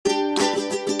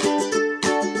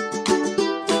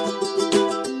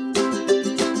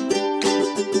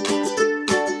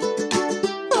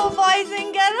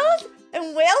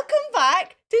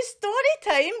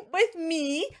with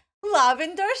me,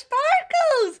 Lavender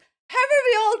Sparkles. How are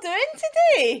we all doing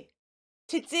today?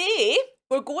 Today,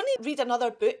 we're going to read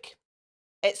another book.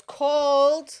 It's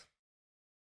called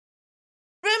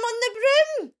Broom on the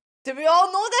Broom. Do we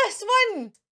all know this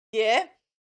one? Yeah.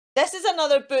 This is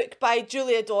another book by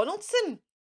Julia Donaldson,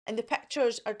 and the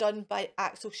pictures are done by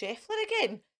Axel Scheffler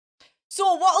again.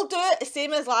 So what I'll do, the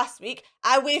same as last week,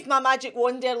 I waved my magic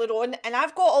wand earlier on and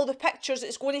I've got all the pictures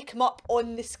that's going to come up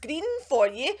on the screen for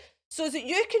you so that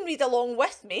you can read along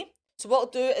with me. So what I'll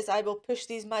do is I will push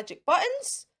these magic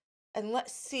buttons and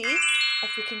let's see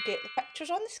if we can get the pictures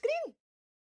on the screen.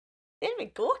 There we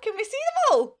go. Can we see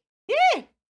them all? Yeah.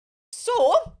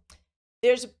 So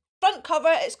there's a front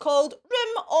cover. It's called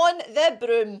Broom on the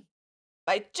Broom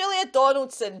by Julia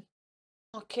Donaldson.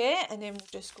 Okay, and then we'll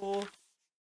just go...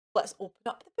 Let's open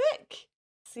up the book.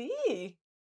 See.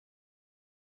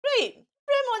 Right,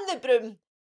 Broom on the Broom.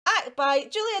 Act by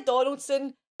Julia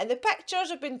Donaldson, and the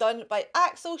pictures have been done by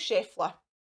Axel Scheffler.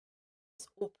 Let's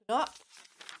open up.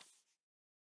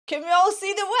 Can we all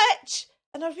see the witch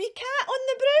and our wee cat on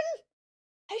the broom?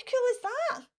 How cool is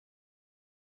that?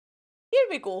 Here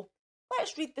we go.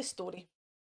 Let's read the story.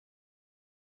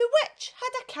 The witch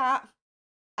had a cat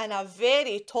and a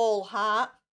very tall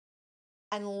hat,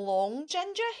 and long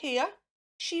ginger hair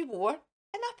she wore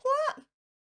in a plait.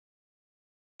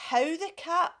 How the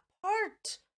cat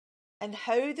purred and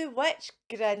how the witch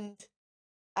grinned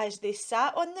as they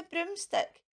sat on the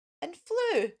broomstick and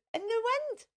flew in the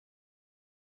wind.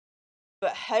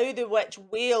 But how the witch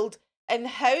wailed and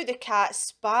how the cat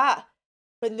spat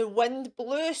when the wind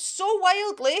blew so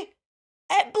wildly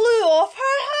it blew off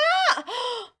her hat.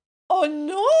 Oh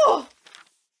no!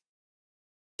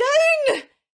 Down!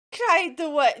 Cried the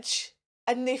witch,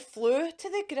 and they flew to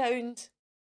the ground.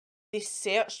 They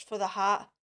searched for the hat,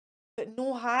 but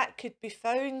no hat could be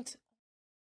found.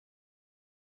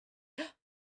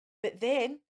 But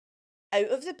then, out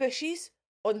of the bushes,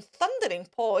 on thundering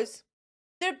paws,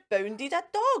 there bounded a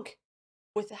dog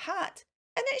with a hat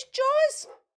in its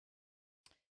jaws.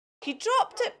 He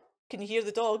dropped it. Can you hear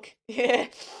the dog? Yeah.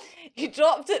 He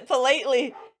dropped it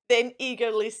politely, then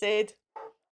eagerly said,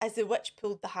 as the witch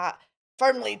pulled the hat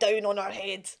firmly down on her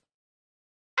head,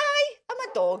 I am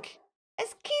a dog,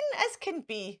 as keen as can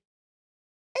be.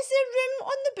 Is there room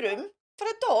on the broom for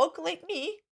a dog like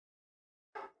me?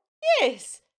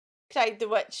 Yes, cried the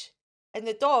witch, and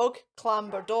the dog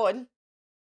clambered on.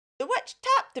 The witch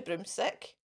tapped the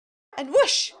broomstick, and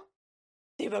whoosh,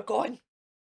 they were gone.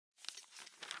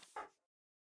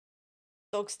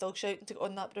 Dog's still shouting to get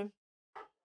on that broom.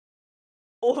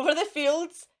 Over the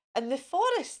fields and the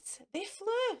forests they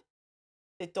flew.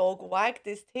 The dog wagged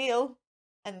his tail,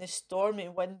 and the stormy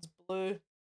winds blew.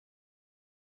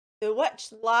 The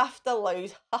witch laughed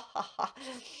aloud, ha ha ha,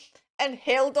 and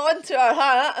held on to her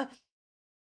hat.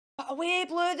 But away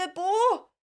blew the bow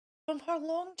from her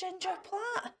long ginger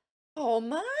plait. Oh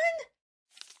man!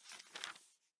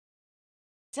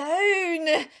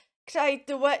 Down! Cried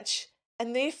the witch,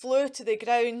 and they flew to the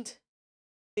ground.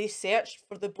 They searched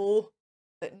for the bow,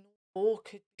 but no bow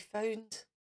could be found.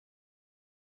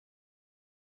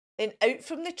 Then out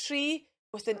from the tree,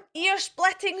 with an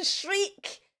ear-splitting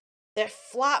shriek, there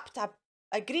flapped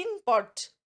a green bird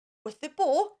with the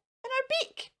bow in her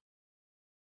beak.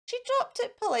 She dropped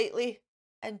it politely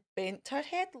and bent her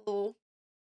head low,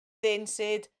 then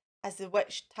said, as the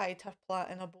witch tied her plait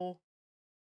in a bow,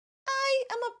 I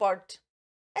am a bird,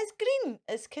 as green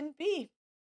as can be.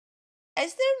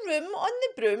 Is there room on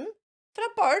the broom for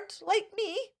a bird like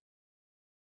me?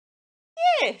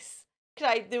 Yes,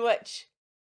 cried the witch.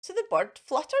 So the bird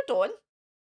fluttered on.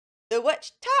 The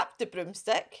witch tapped the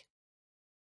broomstick,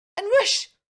 and whoosh,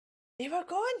 they were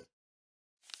gone.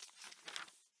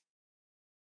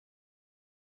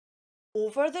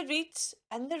 Over the reeds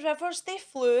and the rivers they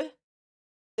flew.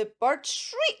 The bird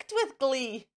shrieked with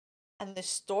glee, and the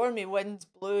stormy winds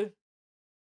blew.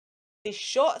 They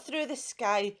shot through the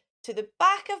sky to the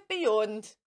back of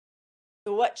beyond.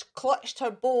 The witch clutched her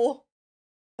bow,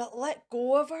 but let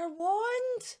go of her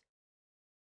wand.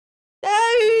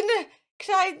 Down!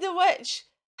 Cried the witch,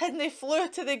 and they flew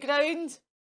to the ground.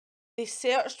 They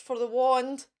searched for the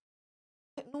wand,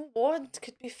 but no wand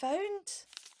could be found.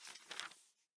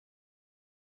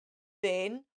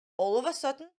 Then, all of a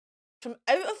sudden, from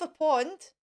out of the pond,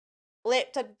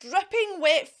 leapt a dripping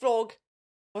wet frog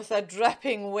with a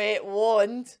dripping wet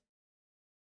wand.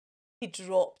 He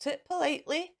dropped it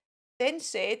politely, then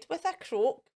said with a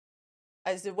croak,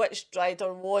 as the witch dried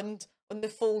her wand on the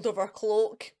fold of her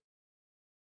cloak,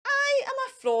 I am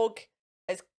a frog,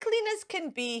 as clean as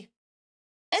can be.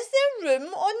 Is there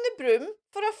room on the broom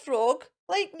for a frog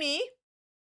like me?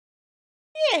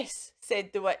 Yes,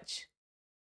 said the witch.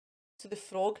 So the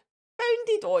frog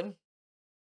bounded on.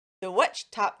 The witch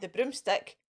tapped the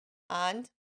broomstick and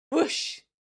whoosh,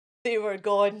 they were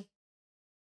gone.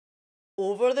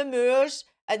 Over the moors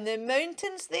and the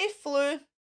mountains they flew.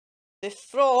 The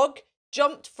frog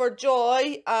jumped for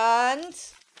joy and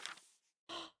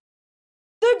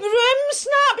the broom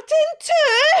snapped in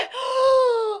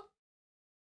two.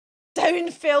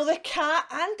 Down fell the cat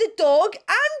and the dog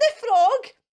and the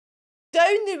frog.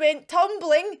 Down they went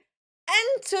tumbling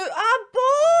into a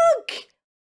bog.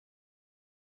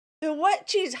 The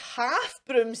witch's half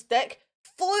broomstick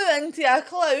flew into a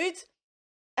cloud,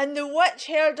 and the witch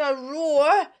heard a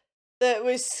roar that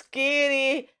was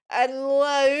scary and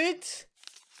loud.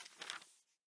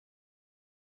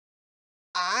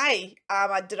 I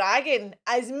am a dragon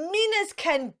as mean as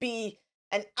can be,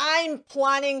 and I'm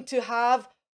planning to have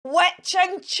witch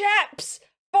and chips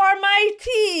for my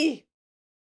tea.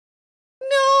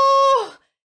 No,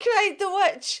 cried the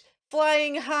witch,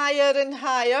 flying higher and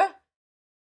higher.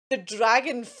 The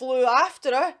dragon flew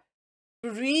after her,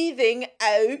 breathing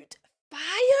out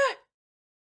fire.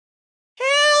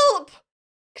 Help!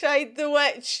 Cried the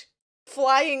witch,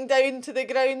 flying down to the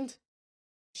ground.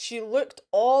 She looked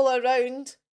all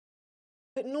around,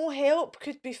 but no help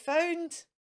could be found.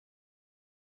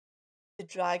 The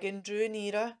dragon drew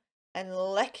nearer and,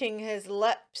 licking his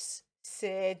lips,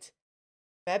 said,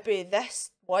 maybe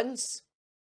this once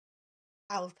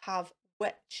I'll have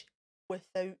witch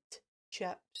without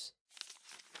chips.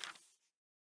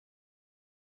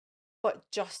 But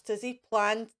just as he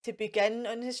planned to begin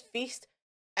on his feast,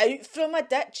 out from a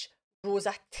ditch rose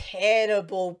a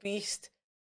terrible beast.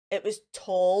 It was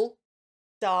tall,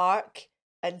 dark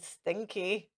and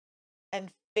stinky,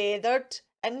 and feathered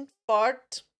and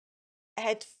furred. It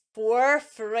had 4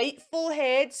 frightful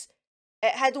heads.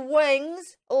 It had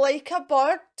wings like a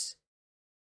bird.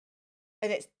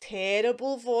 And its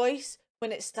terrible voice,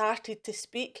 when it started to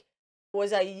speak,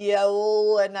 was a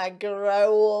yowl and a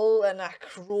growl and a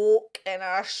croak and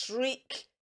a shriek.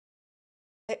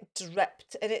 It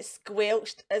dripped and it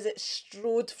squelched as it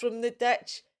strode from the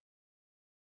ditch.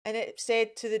 And it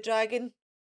said to the dragon,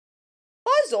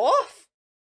 buzz off,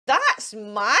 that's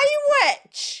my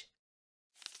witch.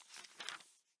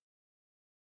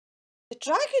 The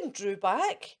dragon drew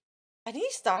back and he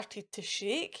started to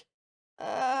shake.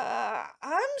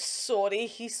 I'm sorry,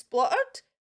 he spluttered.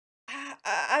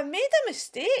 I made a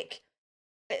mistake.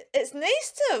 It's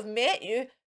nice to have met you,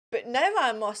 but now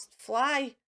I must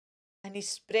fly. And he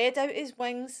spread out his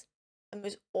wings and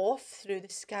was off through the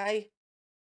sky.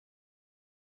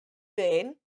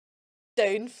 Then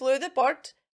down flew the bird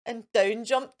and down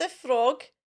jumped the frog.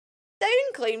 Down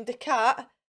climbed the cat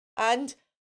and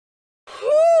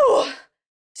whew,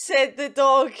 said the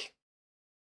dog.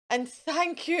 And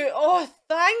thank you, oh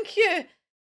thank you,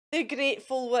 the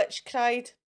grateful witch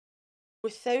cried.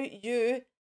 Without you,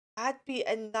 I'd be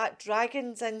in that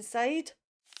dragon's inside.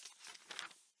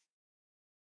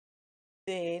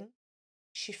 Then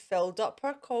she filled up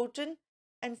her cauldron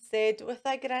and said with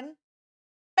a grin,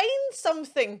 find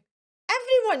something,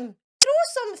 everyone, throw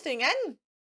something in.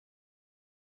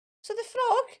 So the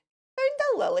frog found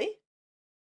a lily,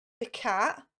 the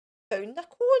cat found a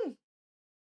cone,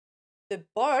 the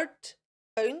bird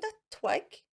found a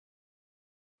twig,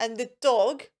 and the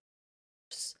dog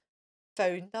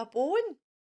found a bone.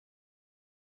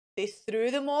 They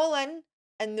threw them all in,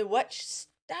 and the witch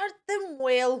stirred them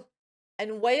well,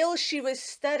 and while she was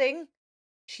stirring,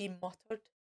 she muttered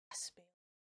a spell.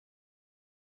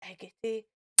 Ziggity,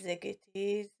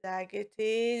 ziggity,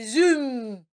 zaggity,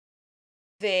 zoom!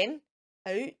 Then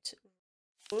out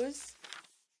rose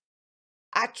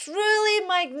a truly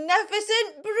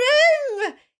magnificent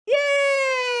broom!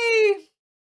 Yay!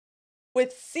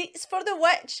 With seats for the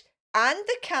witch and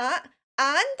the cat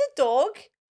and the dog,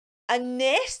 a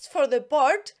nest for the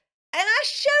bird, and a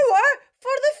shower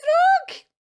for the frog.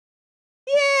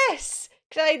 Yes,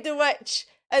 cried the witch,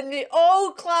 and they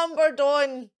all clambered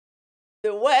on.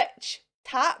 The witch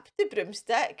tapped the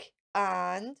broomstick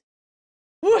and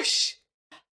whoosh,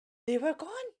 they were gone.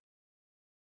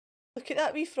 Look at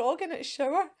that wee frog in its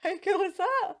shower. How cool is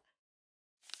that?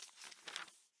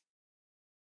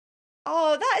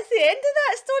 Oh, that's the end of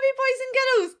that story, boys and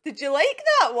girls. Did you like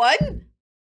that one?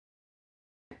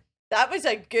 That was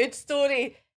a good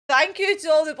story. Thank you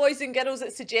to all the boys and girls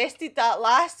that suggested that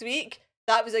last week.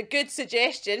 That was a good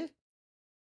suggestion.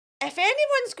 If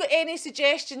anyone's got any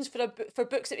suggestions for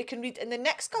books that we can read in the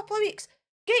next couple of weeks,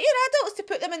 get your adults to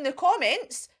put them in the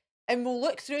comments and we'll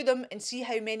look through them and see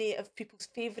how many of people's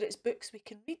favourites books we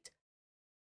can read.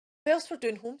 Whilst we're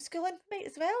doing homeschooling tonight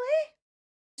as well, eh?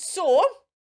 So,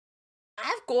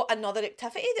 I've got another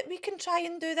activity that we can try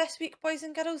and do this week, boys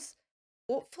and girls.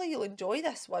 Hopefully you'll enjoy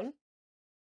this one.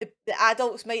 The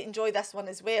adults might enjoy this one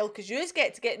as well, because you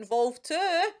get to get involved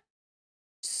too.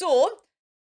 So,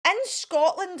 in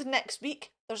Scotland next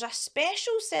week, there's a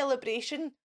special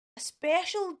celebration, a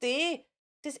special day.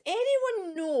 Does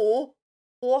anyone know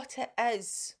what it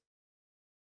is?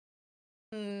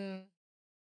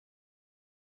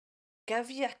 Give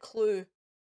you a clue.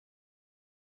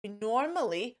 We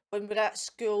normally, when we're at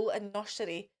school and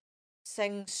nursery,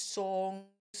 sing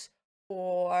songs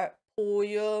or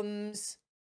poems.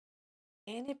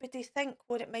 Anybody think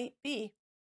what it might be?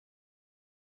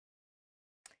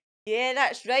 Yeah,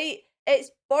 that's right.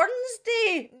 It's Burns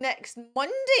Day next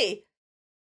Monday.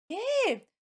 Yeah.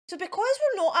 So because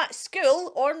we're not at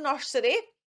school or nursery,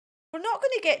 we're not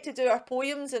going to get to do our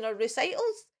poems and our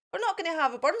recitals. We're not going to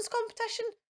have a Burns competition.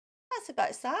 That's a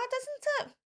bit sad, isn't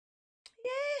it?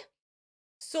 Yeah.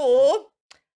 So,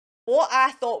 what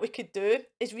I thought we could do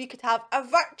is we could have a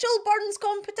virtual Burns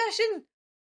competition.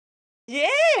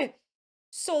 Yeah.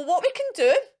 So what we can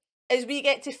do is we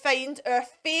get to find our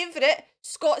favourite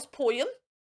Scots poem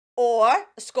or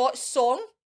a Scots song,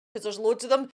 because there's loads of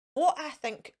them. What I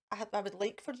think I would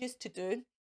like for you to do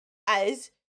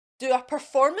is do a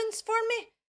performance for me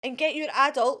and get your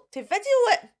adult to video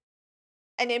it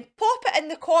and then pop it in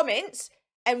the comments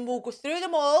and we'll go through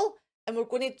them all and we're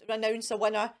going to announce a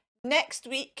winner next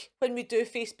week when we do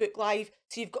Facebook Live.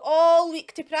 So you've got all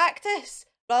week to practice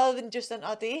rather than just in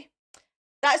a day.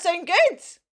 That sound good?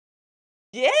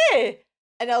 Yeah.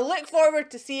 And I look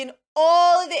forward to seeing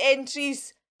all of the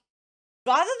entries.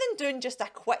 Rather than doing just a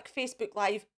quick Facebook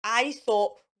Live, I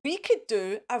thought we could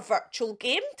do a virtual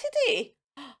game today.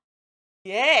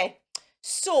 Yeah.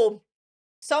 So,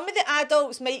 some of the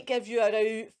adults might give you a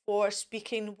row for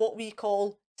speaking what we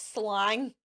call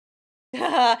slang.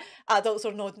 Adults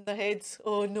are nodding their heads.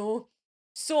 Oh no.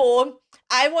 So,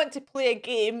 I want to play a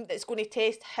game that's going to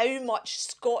test how much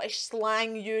Scottish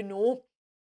slang you know.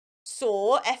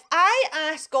 So, if I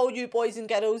ask all you boys and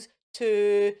girls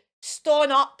to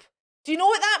ston up, do you know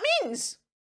what that means?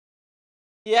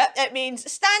 Yep, it means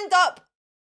stand up.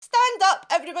 Stand up,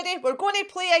 everybody. We're going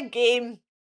to play a game.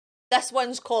 This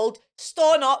one's called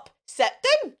Ston Up, Sit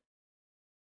Down.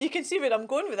 You can see where I'm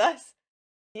going with this.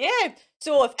 Yeah,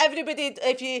 so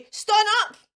if you ston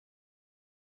up,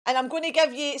 and I'm going to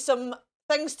give you some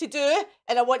things to do,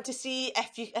 and I want to see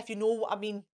if you know what I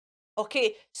mean.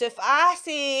 Okay, so if I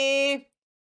say,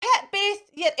 put both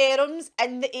your arms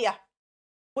in the air,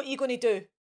 what are you going to do?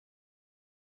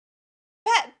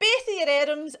 Put both of your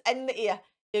arms in the air.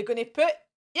 You're going to put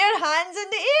your hands in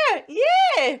the air.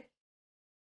 Yeah.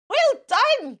 Well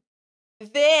done.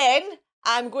 Then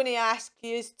I'm going to ask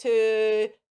you to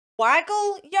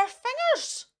waggle your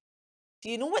fingers. Do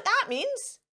you know what that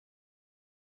means?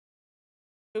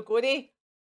 You're going to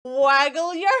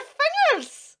waggle your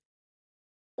fingers.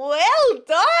 Well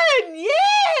done.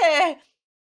 Yeah.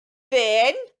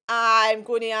 Then I'm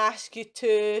going to ask you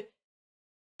to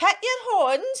put your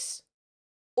hands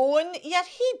on your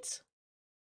head.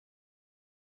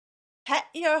 Put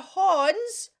your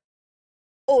hands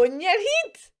on your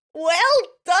head. Well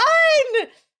done!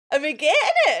 Are we getting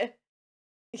it?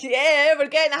 Yeah, we're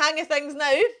getting the hang of things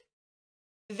now.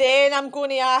 Then I'm going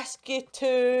to ask you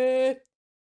to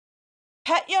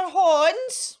put your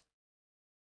hands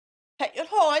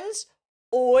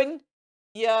on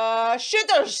your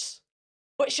shoulders.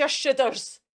 What's your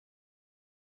shoulders?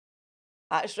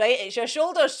 That's right, it's your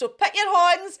shoulders. So put your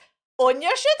hands on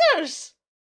your shoulders.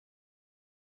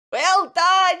 Well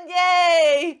done,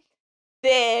 yay!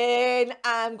 Then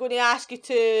I'm going to ask you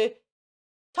to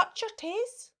touch your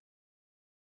toes.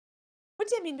 What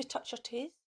do I mean with touch your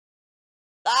toes?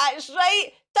 That's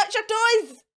right, touch your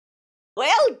toes.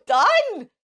 Well done.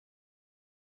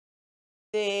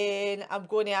 Then I'm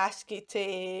going to ask you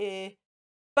to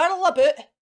birl about.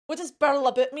 What does birl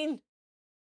about mean?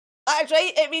 That's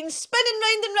right, it means spinning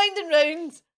round and round and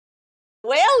round.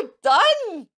 Well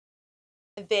done.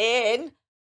 Then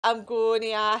I'm going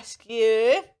to ask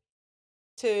you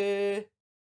to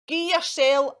give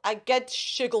yourself a good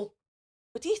shuggle.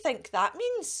 What do you think that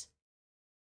means?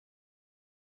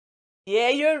 Yeah,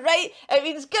 you're right. It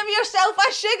means give yourself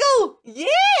a shuggle.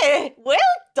 Yeah, well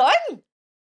done.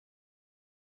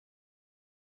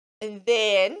 And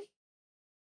then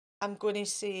I'm going to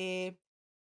say,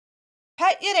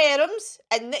 put your arms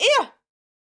in the air.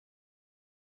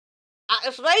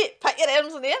 That's right, put your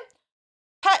arms in the air.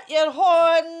 Put your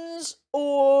hands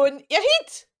on your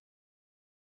head.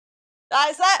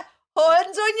 That's it,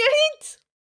 hands on your head.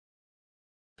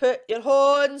 Put your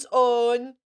hands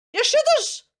on your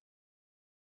shoulders.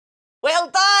 Well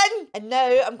done! And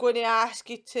now I'm going to ask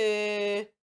you to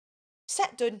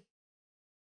sit down.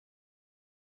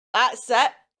 That's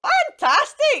it.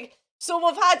 Fantastic! So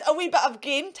we've had a wee bit of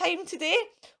game time today.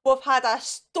 We've had a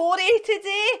story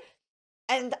today.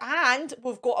 And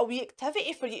we've got a wee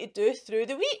activity for you to do through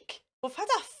the week. We've had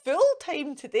a full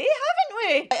time today,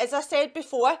 haven't we? As I said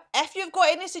before, if you've got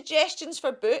any suggestions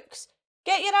for books,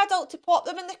 get your adult to pop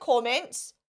them in the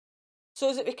comments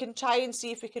so that we can try and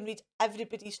see if we can read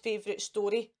everybody's favourite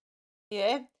story.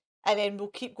 Yeah? And then we'll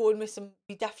keep going with some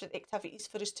different activities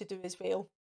for us to do as well.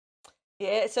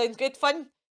 Yeah, it sounds good fun.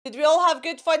 Did we all have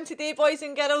good fun today, boys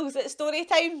and girls, at story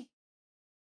time?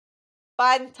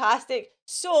 Fantastic.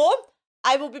 So,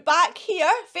 I will be back here,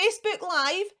 Facebook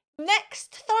Live,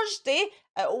 next Thursday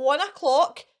at 1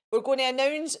 o'clock. We're going to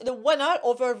announce the winner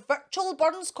of our virtual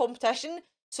Burns competition.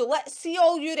 So let's see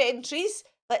all your entries.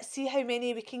 Let's see how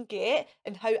many we can get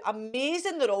and how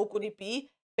amazing they're all going to be.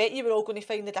 Bet you we're all going to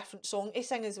find a different song to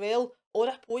sing as well, or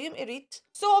a poem to read.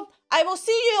 So I will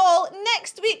see you all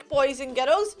next week, boys and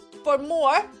girls, for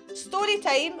more story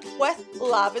time with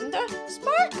Lavender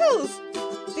Sparkles.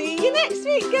 See you next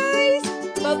week, guys.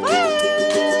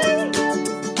 Bye-bye.